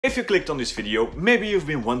If you clicked on this video, maybe you've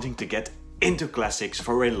been wanting to get into classics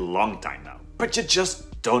for a long time now, but you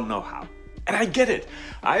just don't know how. And I get it.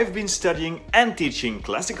 I've been studying and teaching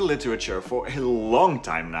classical literature for a long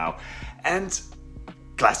time now, and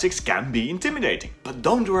classics can be intimidating. But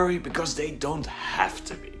don't worry, because they don't have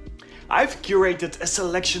to be. I've curated a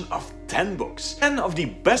selection of 10 books, 10 of the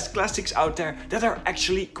best classics out there that are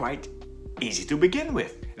actually quite easy to begin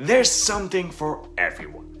with. There's something for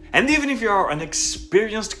everyone. And even if you are an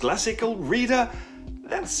experienced classical reader,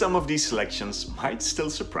 then some of these selections might still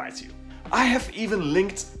surprise you. I have even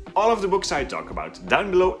linked all of the books I talk about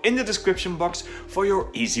down below in the description box for your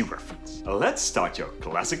easy reference. Let's start your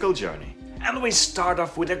classical journey. And we start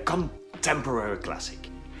off with a contemporary classic.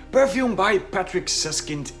 Perfume by Patrick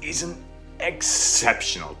Suskind is an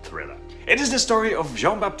exceptional thriller. It is the story of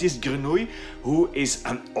Jean-Baptiste Grenouille, who is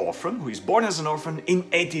an orphan, who is born as an orphan in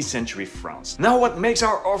 18th century France. Now, what makes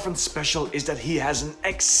our orphan special is that he has an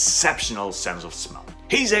exceptional sense of smell.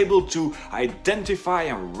 He's able to identify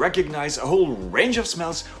and recognize a whole range of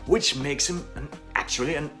smells, which makes him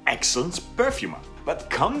actually an excellent perfumer. But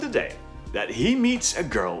come the day that he meets a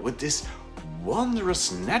girl with this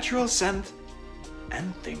wondrous natural scent,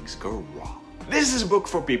 and things go wrong. This is a book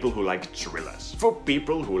for people who like thrillers, for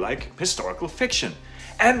people who like historical fiction.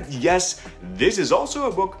 And yes, this is also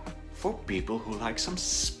a book for people who like some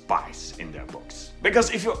spice in their books.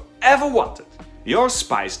 Because if you ever wanted your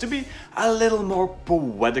spice to be a little more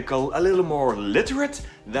poetical, a little more literate,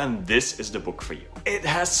 then this is the book for you. It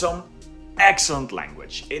has some excellent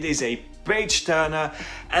language. It is a page turner,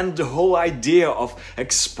 and the whole idea of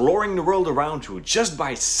exploring the world around you just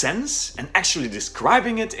by sense and actually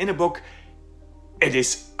describing it in a book, it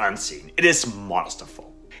is unseen. It is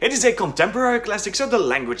masterful. It is a contemporary classic, so the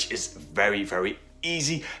language is very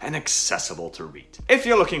easy and accessible to read. If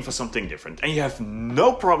you're looking for something different and you have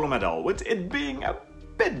no problem at all with it being a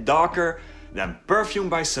bit darker, then Perfume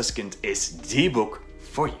by Suskind is the book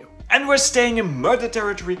for you. And we're staying in murder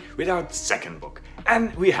territory with our second book.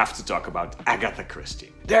 And we have to talk about Agatha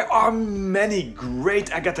Christie. There are many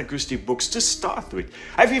great Agatha Christie books to start with.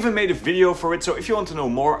 I've even made a video for it, so if you want to know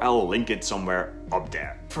more, I'll link it somewhere up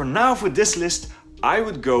there. For now, for this list, I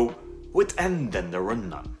would go with And Then There Were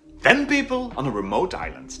None. 10 people on a remote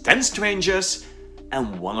island, 10 strangers,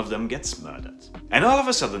 and one of them gets murdered. And all of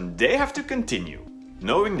a sudden, they have to continue,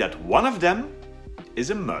 knowing that one of them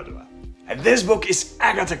is a murderer. And this book is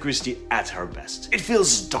Agatha Christie at her best. It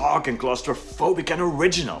feels dark and claustrophobic and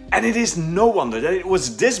original. And it is no wonder that it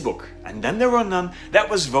was this book, And Then There Were None, that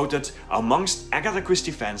was voted amongst Agatha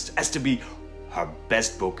Christie fans as to be her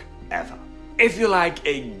best book ever. If you like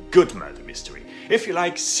a good murder mystery, if you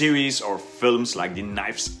like series or films like the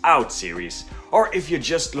Knives Out series, or if you're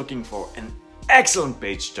just looking for an excellent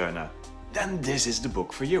page turner, then this is the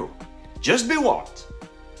book for you. Just be warned.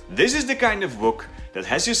 This is the kind of book that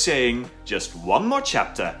has you saying just one more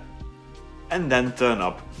chapter and then turn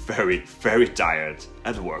up very tired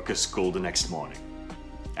at work or school the next morning.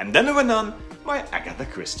 And Then There Were None by Agatha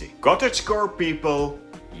Christie. Cottagecore people,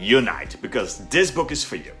 unite, because this book is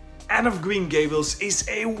for you. Anne of Green Gables is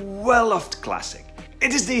a well-loved classic.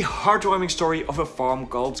 It is the heartwarming story of a farm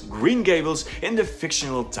called Green Gables in the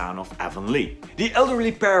fictional town of Avonlea. The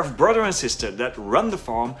elderly pair of brother and sister that run the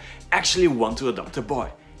farm actually want to adopt a boy.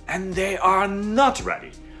 And they are not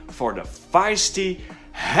ready for the feisty,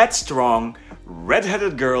 headstrong,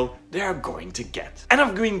 red-headed girl they are going to get. Anne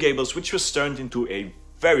of Green Gables, which was turned into a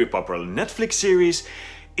very popular Netflix series,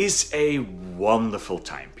 is a wonderful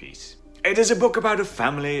timepiece. It is a book about a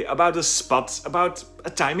family, about a spot, about a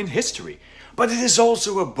time in history. But it is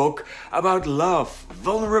also a book about love,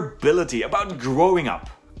 vulnerability, about growing up.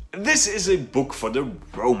 This is a book for the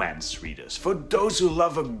romance readers, for those who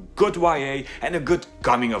love a good YA and a good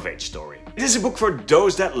coming-of-age story. It is a book for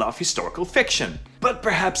those that love historical fiction. But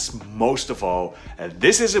perhaps most of all,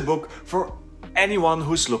 this is a book for anyone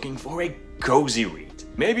who's looking for a cozy read.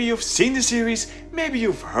 Maybe you've seen the series, maybe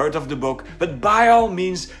you've heard of the book, but by all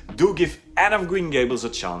means do give Anne of Green Gables a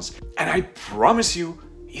chance, and I promise you,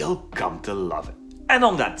 you'll come to love it. And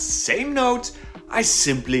on that same note, I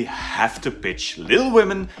simply have to pitch Little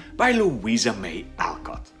Women by Louisa May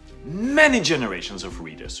Alcott. Many generations of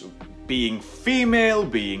readers, being female,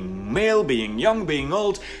 being male, being young, being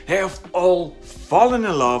old, they have all fallen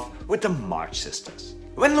in love with the March sisters.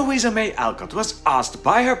 When Louisa May Alcott was asked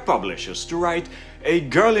by her publishers to write a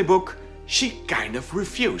girly book, she kind of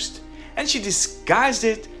refused, and she disguised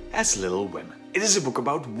it as Little Women. It is a book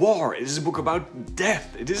about war, it is a book about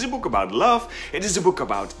death, it is a book about love, it is a book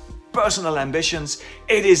about personal ambitions.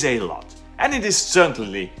 It is a lot, and it is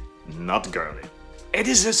certainly not girly. It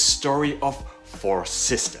is a story of 4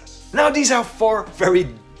 sisters. Now these are 4 very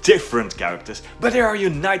different characters, but they are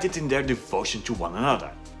united in their devotion to one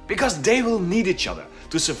another. Because they will need each other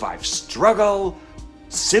to survive struggle,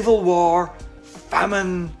 civil war,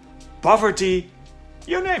 famine, poverty,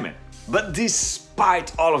 you name it. But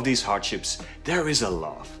despite all of these hardships, there is a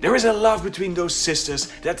love. There is a love between those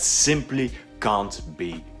sisters that simply can't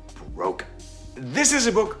be broken. This is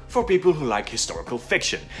a book for people who like historical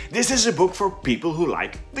fiction. This is a book for people who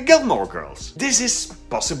like the Gilmore Girls. This is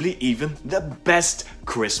possibly even the best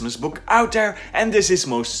Christmas book out there, and this is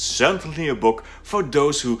most certainly a book for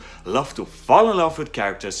those who love to fall in love with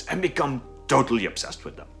characters and become totally obsessed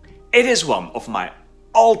with them. It is one of my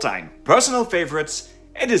all-time personal favorites.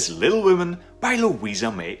 It is Little Women by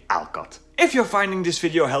Louisa May Alcott. If you're finding this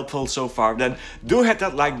video helpful so far, then do hit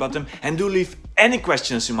that like button and do leave any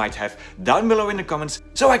questions you might have down below in the comments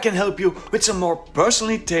so I can help you with some more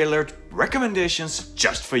personally tailored recommendations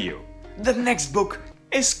just for you. The next book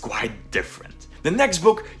is quite different. The next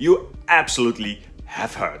book you absolutely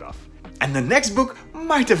have heard of. And the next book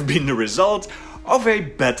might have been the result of a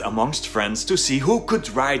bet amongst friends to see who could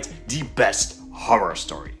write the best horror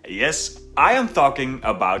story. Yes, I am talking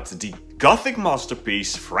about the Gothic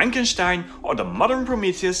masterpiece Frankenstein or the Modern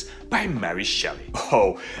Prometheus by Mary Shelley.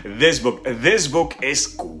 Oh, this book is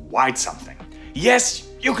quite something. Yes,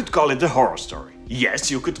 you could call it a horror story.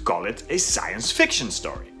 Yes, you could call it a science fiction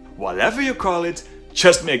story. Whatever you call it,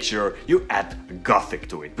 just make sure you add Gothic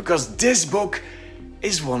to it, because this book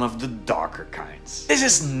is one of the darker kinds. This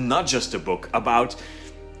is not just a book about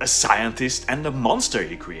a scientist and the monster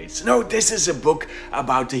he creates. No, this is a book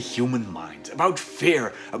about the human mind, about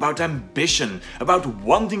fear, about ambition, about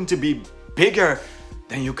wanting to be bigger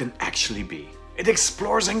than you can actually be. It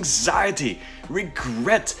explores anxiety,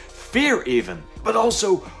 regret, fear even, but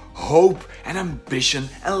also hope and ambition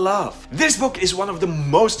and love. This book is one of the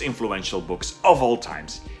most influential books of all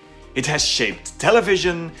times. It has shaped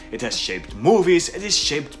television, it has shaped movies, it has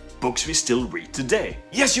shaped books we still read today.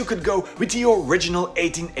 Yes, you could go with the original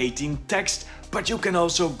 1818 text, but you can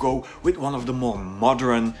also go with one of the more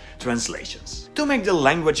modern translations to make the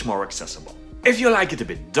language more accessible. If you like it a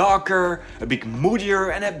bit darker, a bit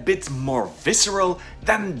moodier and a bit more visceral,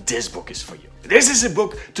 then this book is for you. This is a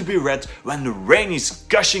book to be read when the rain is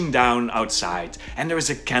gushing down outside and there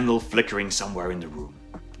is a candle flickering somewhere in the room.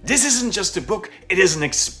 This isn't just a book, it is an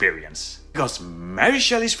experience. Because Mary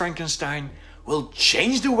Shelley's Frankenstein will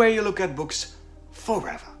change the way you look at books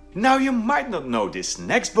forever. Now, you might not know this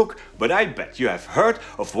next book, but I bet you have heard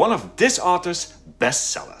of one of this author's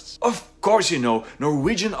bestsellers. Of course you know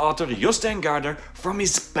Norwegian author Jostein Gaarder from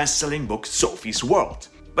his best-selling book Sophie's World.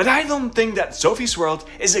 But I don't think that Sophie's World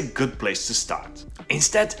is a good place to start.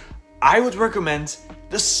 Instead, I would recommend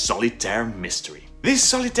the Solitaire mystery. This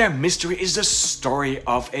Solitaire mystery is the story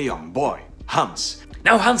of a young boy, Hans.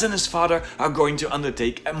 Now, Hans and his father are going to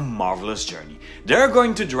undertake a marvelous journey. They're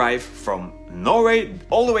going to drive from Norway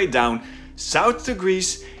all the way down south to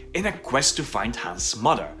Greece in a quest to find Hans'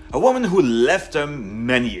 mother, a woman who left them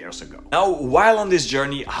many years ago. Now, while on this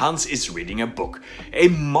journey, Hans is reading a book. A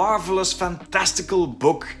marvelous, fantastical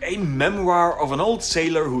book, a memoir of an old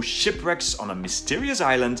sailor who shipwrecks on a mysterious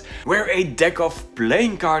island where a deck of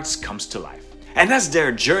playing cards comes to life. And as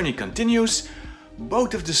their journey continues,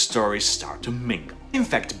 both of the stories start to mingle. In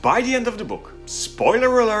fact, by the end of the book,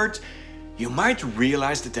 spoiler alert, you might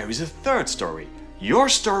realize that there is a third story. Your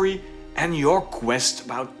story and your quest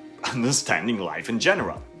about understanding life in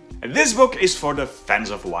general. This book is for the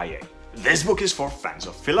fans of YA. This book is for fans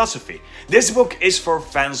of philosophy. This book is for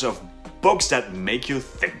fans of books that make you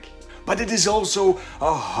think. But it is also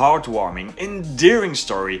a heartwarming, endearing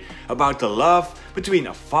story about the love between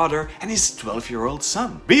a father and his 12-year-old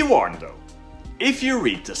son. Be warned though, if you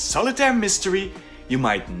read the Solitaire mystery, you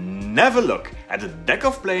might never look at a deck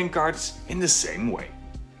of playing cards in the same way.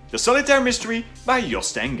 The Solitaire mystery by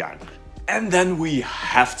Jostein Gaarder. And then we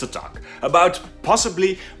have to talk about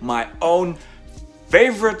possibly my own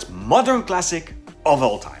favorite modern classic of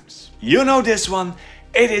all times. You know this one,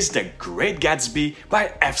 it is The Great Gatsby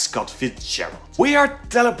by F. Scott Fitzgerald. We are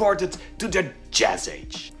teleported to the Jazz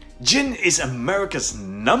Age. Gin is America's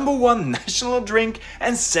 #1 national drink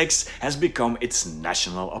and sex has become its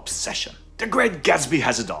national obsession. The Great Gatsby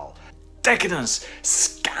has it all. Decadence,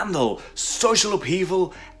 scandal, social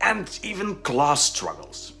upheaval, and even class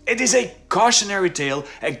struggles. It is a cautionary tale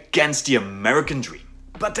against the American dream.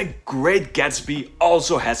 But The Great Gatsby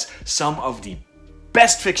also has some of the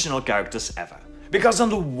best fictional characters ever. Because on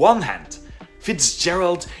the one hand,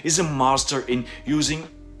 Fitzgerald is a master in using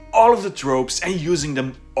all of the tropes and using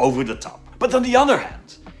them over the top. But on the other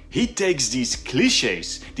hand, he takes these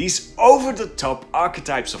cliches, these over-the-top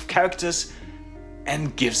archetypes of characters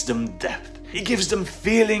and gives them depth. He gives them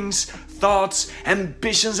feelings, thoughts,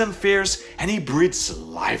 ambitions and fears, and he breathes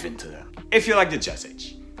life into them. If you like the Jazz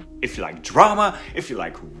Age, if you like drama, if you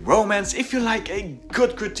like romance, if you like a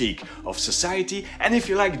good critique of society, and if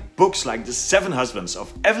you like books like The Seven Husbands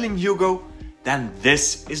of Evelyn Hugo, then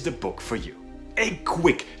this is the book for you. A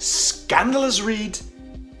quick, scandalous read.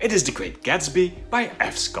 It is The Great Gatsby by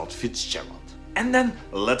F. Scott Fitzgerald. And then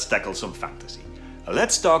let's tackle some fantasy.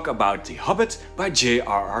 Let's talk about The Hobbit by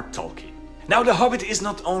J.R.R. Tolkien. Now, The Hobbit is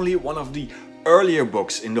not only one of the earlier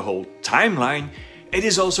books in the whole timeline, it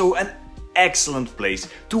is also an excellent place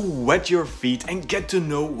to wet your feet and get to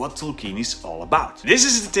know what Tolkien is all about. This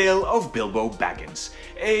is the tale of Bilbo Baggins,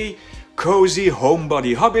 a cozy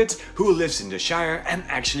homebody hobbit who lives in the Shire and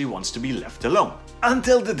actually wants to be left alone.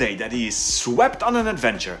 Until the day that he is swept on an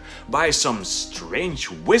adventure by some strange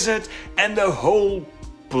wizard and a whole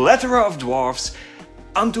plethora of dwarfs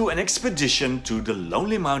onto an expedition to the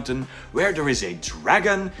Lonely Mountain where there is a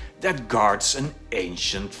dragon that guards an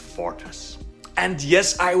ancient fortress. And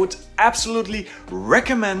yes, I would absolutely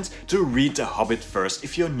recommend to read The Hobbit first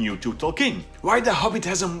if you're new to Tolkien. While The Hobbit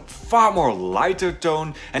has a far more lighter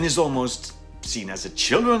tone and is almost seen as a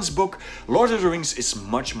children's book, Lord of the Rings is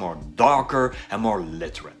much more darker and more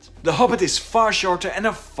literate. The Hobbit is far shorter and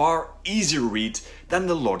a far easier read than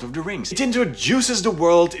The Lord of the Rings. It introduces the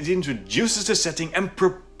world, it introduces the setting and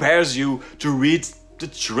prepares you to read the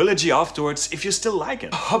trilogy afterwards if you still like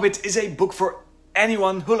it. The Hobbit is a book for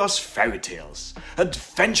anyone who loves fairy tales,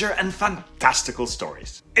 adventure and fantastical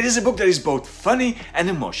stories. It is a book that is both funny and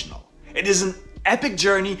emotional. It is an epic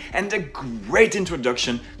journey and a great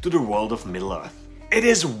introduction to the world of Middle-earth. It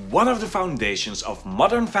is one of the foundations of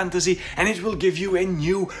modern fantasy and it will give you a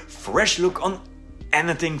new, fresh look on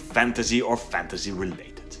anything fantasy or fantasy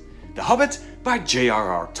related. The Hobbit by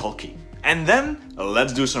J.R.R. Tolkien. And then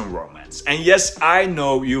let's do some romance. And yes, I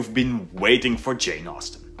know you've been waiting for Jane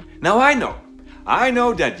Austen. Now I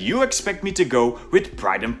know that you expect me to go with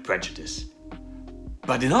Pride and Prejudice.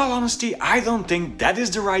 But in all honesty, I don't think that is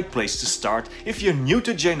the right place to start if you're new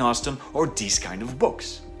to Jane Austen or these kind of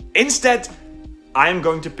books. Instead, I'm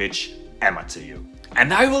going to pitch Emma to you.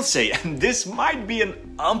 And I will say, and this might be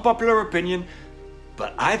an unpopular opinion,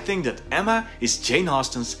 but I think that Emma is Jane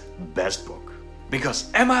Austen's best book. Because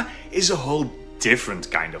Emma is a whole different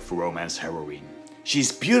kind of romance heroine.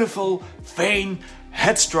 She's beautiful, vain,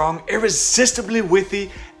 headstrong, irresistibly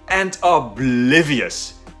witty, and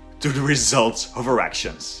oblivious to the results of her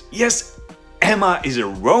actions. Yes, Emma is a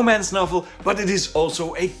romance novel, but it is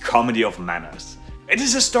also a comedy of manners. It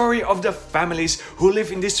is a story of the families who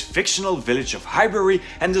live in this fictional village of Highbury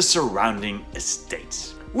and the surrounding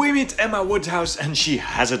estates. We meet Emma Woodhouse and she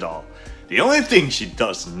has it all. The only thing she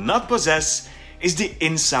does not possess is the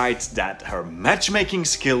insight that her matchmaking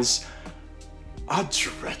skills are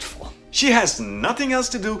dreadful. She has nothing else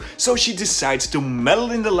to do, so she decides to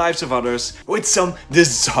meddle in the lives of others with some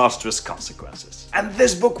disastrous consequences. And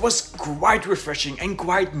this book was quite refreshing and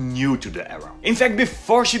quite new to the era. In fact,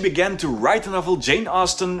 before she began to write a novel, Jane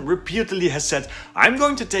Austen reputedly has said, "I'm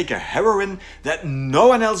going to take a heroine that no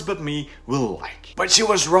one else but me will like." But she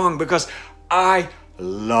was wrong, because I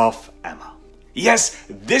love Emma. Yes,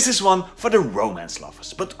 this is one for the romance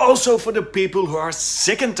lovers, but also for the people who are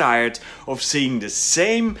sick and tired of seeing the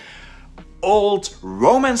same old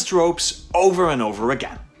romance tropes over and over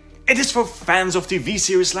again. It is for fans of TV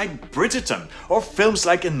series like Bridgerton or films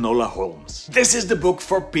like Enola Holmes. This is the book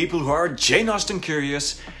for people who are Jane Austen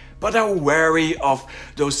curious, but are wary of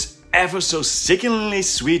those ever so sickeningly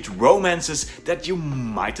sweet romances that you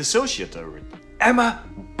might associate her with. Emma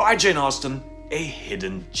by Jane Austen, a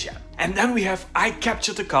hidden gem. And then we have I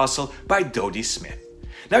Captured the Castle by Dodie Smith.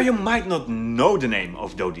 Now, you might not know the name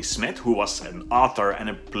of Dodie Smith, who was an author and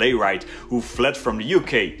a playwright who fled from the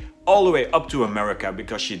UK all the way up to America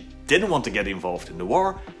because she didn't want to get involved in the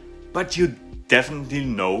war, but you definitely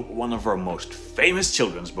know one of her most famous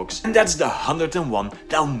children's books, and that's The 101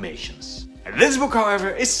 Dalmatians. And this book, however,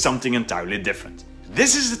 is something entirely different.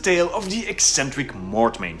 This is the tale of the eccentric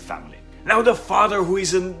Mortmain family. Now, the father, who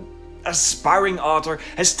is an aspiring author,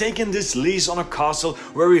 has taken this lease on a castle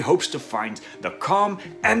where he hopes to find the calm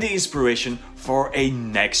and the inspiration for a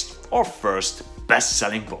next or first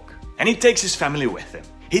best-selling book. And he takes his family with him.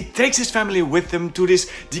 He takes his family with him to this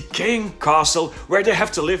decaying castle where they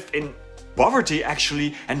have to live in poverty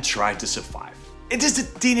actually and try to survive. It is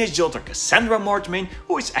the teenage daughter Cassandra Mortmain,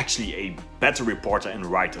 who is actually a better reporter and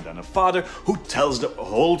writer than her father, who tells the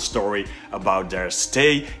whole story about their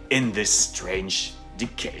stay in this strange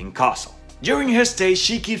decaying castle. During her stay,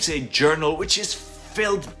 she keeps a journal which is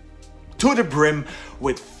filled to the brim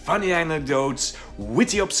with funny anecdotes,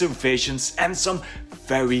 witty observations and some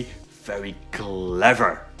very, very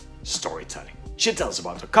clever storytelling. She tells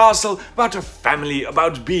about her castle, about her family,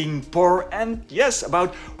 about being poor, and yes,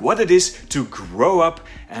 about what it is to grow up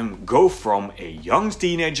and go from a young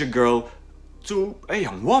teenager girl to a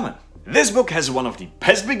young woman. This book has one of the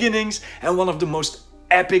best beginnings and one of the most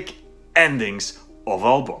epic endings of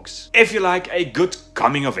all books. If you like a good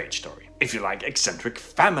coming-of-age story, if you like eccentric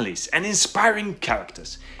families and inspiring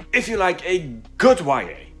characters, if you like a good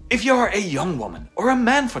YA, if you are a young woman, or a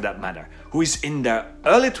man for that matter, who is in their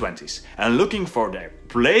early 20s and looking for their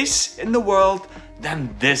place in the world,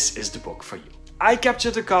 then this is the book for you. I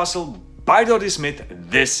Captured the Castle by Dodie Smith.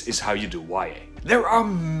 This is how you do YA. There are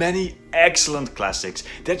many excellent classics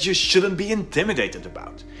that you shouldn't be intimidated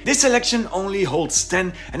about. This selection only holds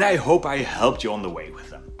 10 and I hope I helped you on the way with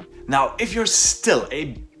them. Now, if you're still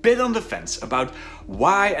a bit on the fence about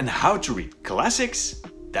why and how to read classics,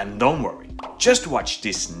 then don't worry. Just watch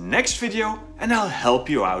this next video and I'll help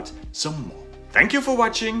you out some more. Thank you for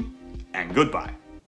watching and goodbye.